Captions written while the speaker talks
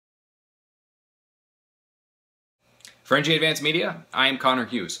For NJ Advanced Media, I am Connor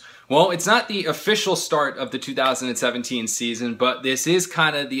Hughes. Well, it's not the official start of the 2017 season, but this is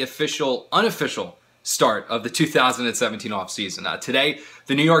kind of the unofficial start of the 2017 offseason. Today,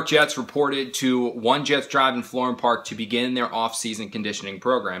 the New York Jets reported to One Jets Drive in Florham Park to begin their offseason conditioning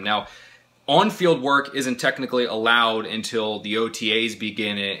program. Now, on-field work isn't technically allowed until the OTAs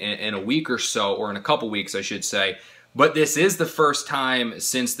begin in a week or so, or in a couple weeks, I should say. But this is the first time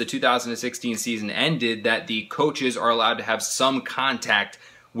since the 2016 season ended that the coaches are allowed to have some contact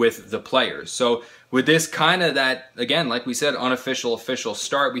with the players. So with this kind of that, again, like we said, official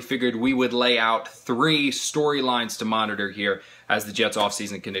start, we figured we would lay out 3 storylines to monitor here as the Jets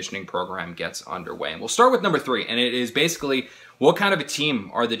offseason conditioning program gets underway. And we'll start with number 3, and it is basically what kind of a team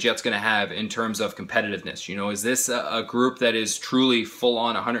are the Jets going to have in terms of competitiveness? You know, is this a group that is truly full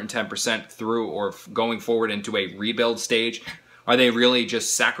on 110% through or going forward into a rebuild stage? Are they really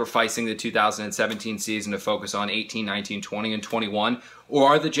just sacrificing the 2017 season to focus on 18, 19, 20, and 21? Or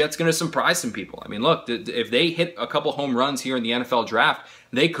are the Jets going to surprise some people? I mean, look, if they hit a couple home runs here in the NFL draft,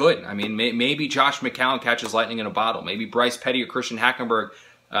 they could. I mean, maybe Josh McCown catches lightning in a bottle. Maybe Bryce Petty or Christian Hackenberg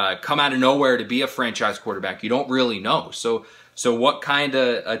come out of nowhere to be a franchise quarterback. You don't really know. So what kind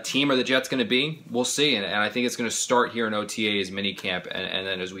of a team are the Jets going to be? We'll see. And I think it's going to start here in OTA's minicamp and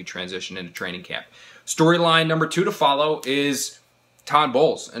then as we transition into training camp. Storyline number 2 to follow is Todd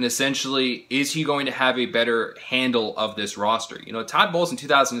Bowles. And essentially, is he going to have a better handle of this roster? You know, Todd Bowles in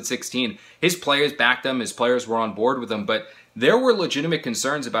 2016, his players backed him. His players were on board with him. But there were legitimate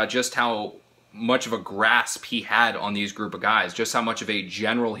concerns about just how much of a grasp he had on these group of guys, just how much of a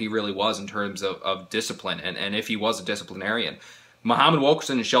general he really was in terms of discipline, and if he was a disciplinarian. Muhammad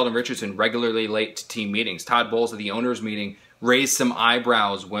Wilkerson and Sheldon Richardson regularly late to team meetings. Todd Bowles at the owners meeting raised some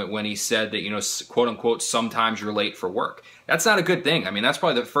eyebrows when he said that, you know, quote unquote, sometimes you're late for work. That's not a good thing. I mean, that's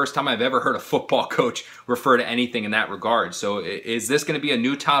probably the first time I've ever heard a football coach refer to anything in that regard. So is this going to be a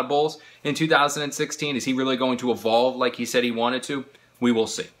new Todd Bowles in 2016? Is he really going to evolve like he said he wanted to? We will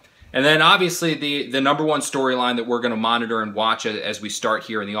see. And then obviously the number 1 storyline that we're going to monitor and watch as we start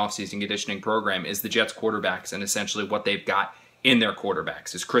here in the offseason conditioning program is the Jets quarterbacks and essentially what they've got in their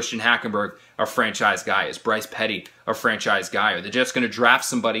quarterbacks. Is Christian Hackenberg a franchise guy? Is Bryce Petty a franchise guy? Are the Jets going to draft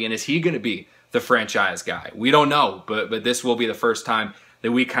somebody, and is he going to be the franchise guy? We don't know, but this will be the first time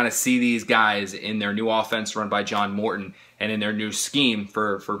that we kind of see these guys in their new offense run by John Morton and in their new scheme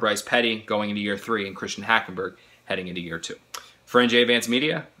for Bryce Petty going into year 3 and Christian Hackenberg heading into year 2. For NJ Advanced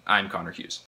Media, I'm Connor Hughes.